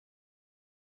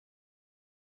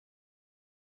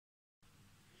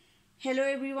Hello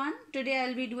everyone, today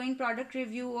I'll be doing product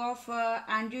review of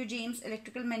Andrew James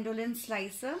electrical Mandoline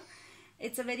slicer.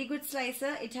 It's a very good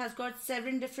slicer. It has got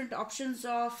 7 different options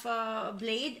of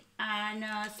blade and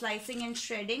slicing and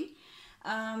shredding.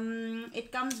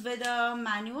 It comes with a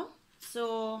manual,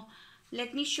 so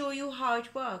let me show you how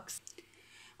it works.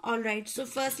 Alright, so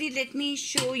firstly let me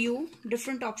show you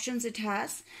different options it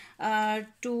has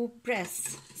to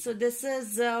press. So this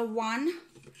is one.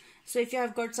 So if you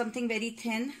have got something very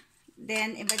thin,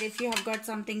 but if you have got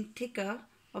something thicker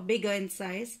or bigger in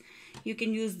size, you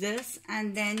can use this,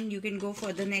 and then you can go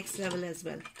for the next level as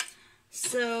well.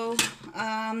 So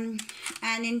and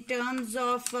in terms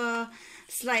of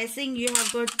slicing, you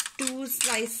have got 2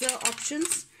 slicer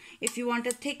options. If you want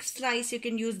a thick slice, you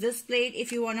can use this blade.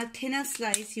 If you want a thinner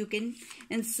slice, you can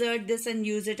insert this and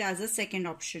use it as a second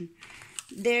option.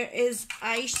 There is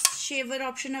ice shaver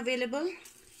option available.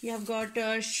 You have got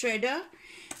a shredder,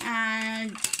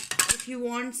 and if you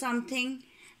want something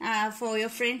for your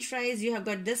french fries, you have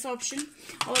got this option.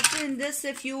 Also in this,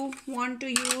 if you want to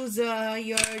use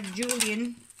your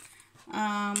julienne,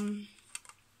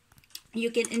 you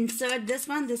can insert this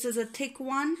one. This is a thick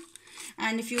one,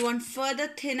 and if you want further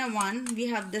thinner one, we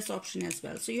have this option as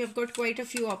well. So you have got quite a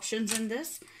few options in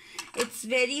this. It's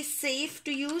very safe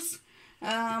to use.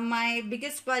 My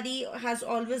biggest worry has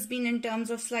always been in terms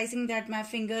of slicing that my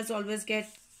fingers always get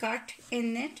cut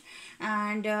in it,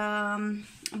 and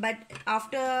but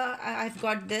after I've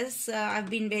got this, I've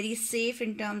been very safe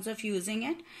in terms of using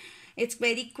it. It's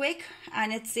very quick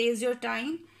and it saves your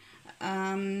time.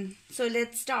 So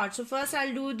let's start. So first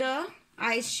I'll do the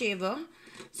ice shaver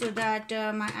so that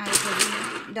my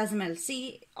ice doesn't melt.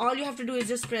 See, all you have to do is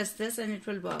just press this and it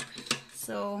will work.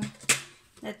 So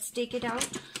let's take it out.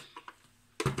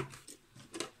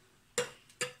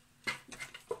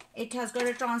 It has got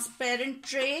a transparent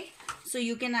tray, so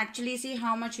you can actually see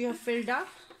how much you have filled up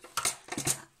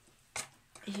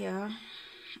here.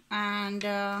 And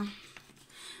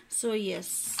so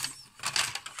yes,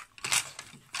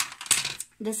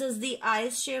 this is the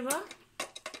ice shaver.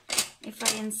 If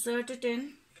I insert it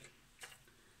in,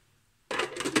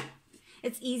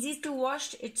 it's easy to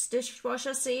wash. It's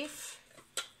dishwasher safe,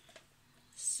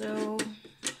 so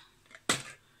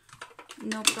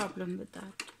no problem with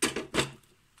that.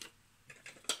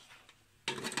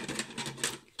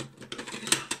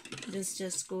 This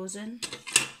just goes in.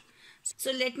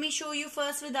 So let me show you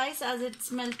first with ice as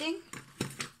it's melting.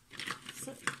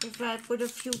 So if I put a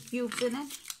few cubes in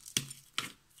it.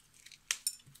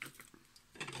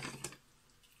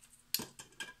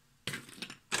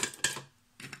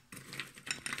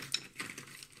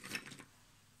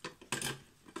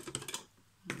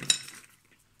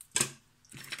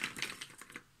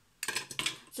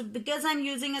 So because I'm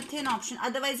using a thin option,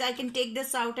 otherwise I can take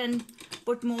this out and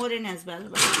put more in as well.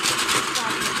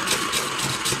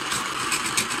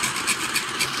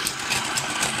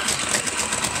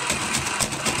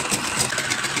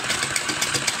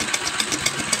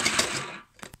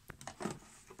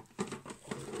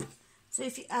 So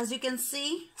as you can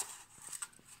see,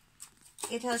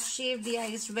 it has shaved the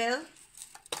ice well.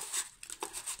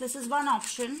 This is one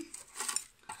option.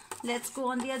 Let's go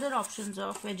on the other options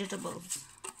of vegetables.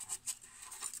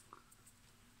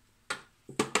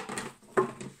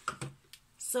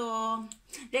 So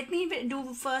let me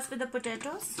do first with the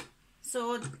potatoes.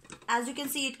 So as you can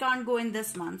see, it can't go in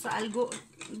this one, so I'll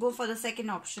go for the second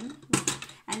option,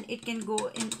 and it can go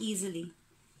in easily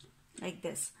like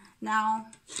this. Now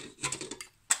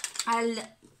I'll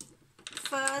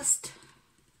first,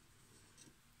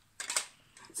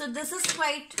 so this is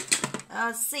quite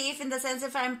safe in the sense,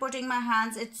 if I'm putting my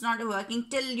hands, it's not working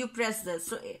till you press this.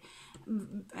 So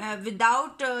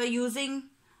without using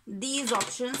these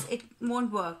options, it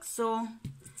won't work. So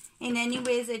in any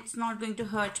ways, it's not going to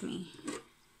hurt me.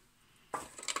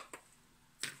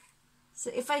 So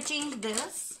if I change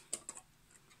this,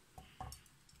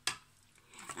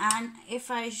 and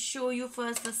if I show you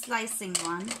first the slicing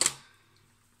one,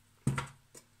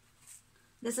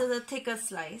 this is a thicker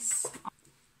slice.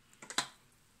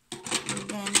 And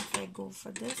then if I go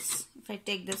for this, if I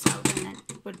take this out and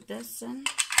I put this in,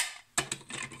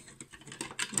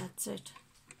 that's it.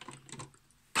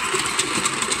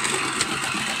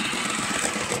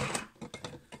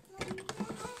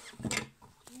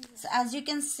 So as you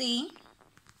can see,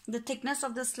 the thickness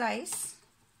of the slice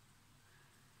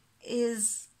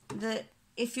is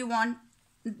if you want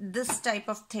this type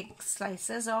of thick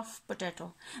slices of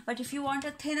potato. But if you want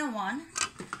a thinner one,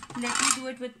 let me do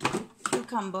it with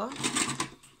cucumber.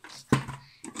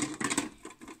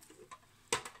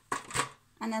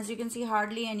 And as you can see,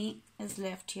 hardly any is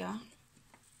left here.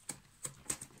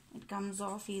 It comes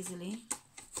off easily.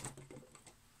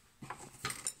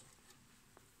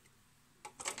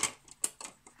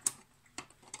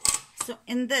 So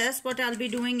in this, what I'll be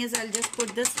doing is I'll just put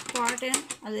this part in.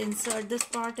 I'll insert this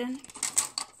part in.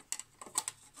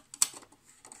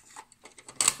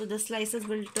 So the slices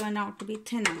will turn out to be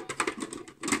thinner.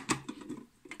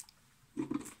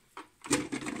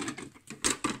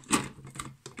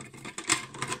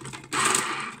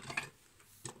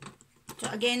 So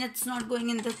again, it's not going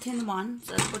in the thin one,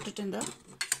 so I'll put it in the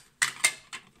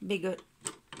bigger.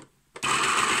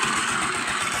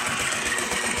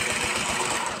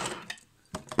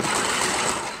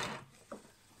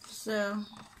 So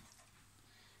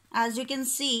as you can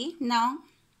see now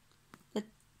that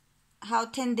how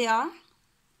thin they are.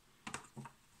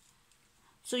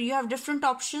 So you have different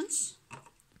options,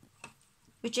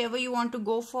 whichever you want to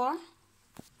go for,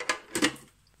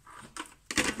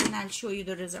 and I'll show you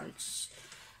the results.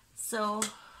 So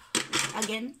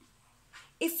again,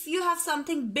 if you have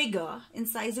something bigger in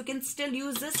size, you can still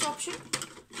use this option,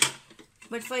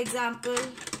 but for example,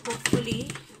 hopefully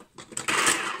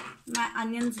my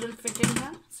onions will fit in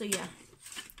here. So yeah,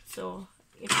 so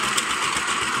if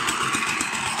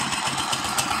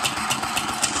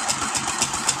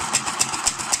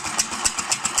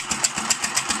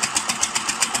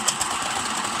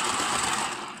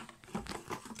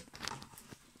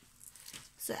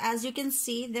so as you can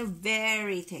see, they're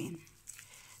very thin.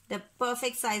 They're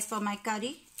perfect size for my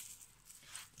curry,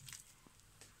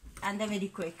 and they're very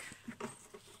quick.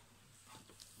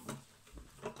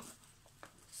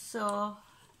 So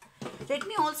let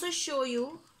me also show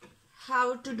you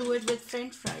how to do it with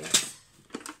French fries.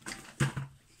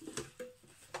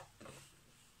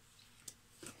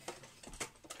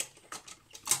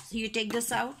 So you take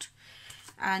this out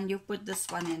and you put this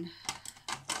one in.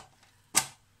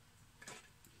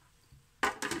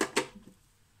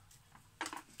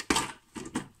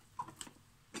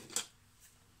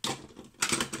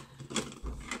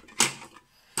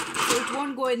 So it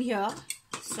won't go in here.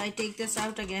 So I take this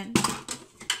out again,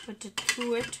 put it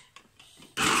through it.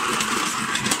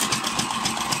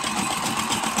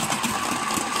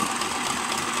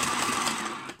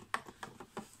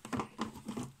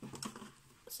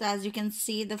 So as you can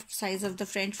see, the size of the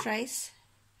French fries,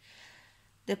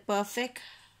 they're perfect.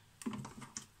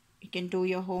 You can do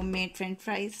your homemade French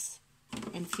fries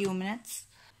in few minutes.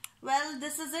 Well,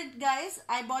 this is it guys.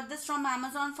 I bought this from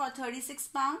Amazon for 36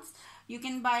 pounds. You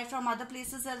can buy it from other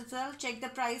places as well. Check the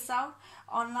price out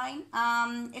online.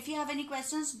 If you have any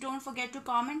questions, don't forget to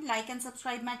comment, like and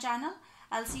subscribe my channel.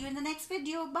 I'll see you in the next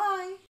video. Bye.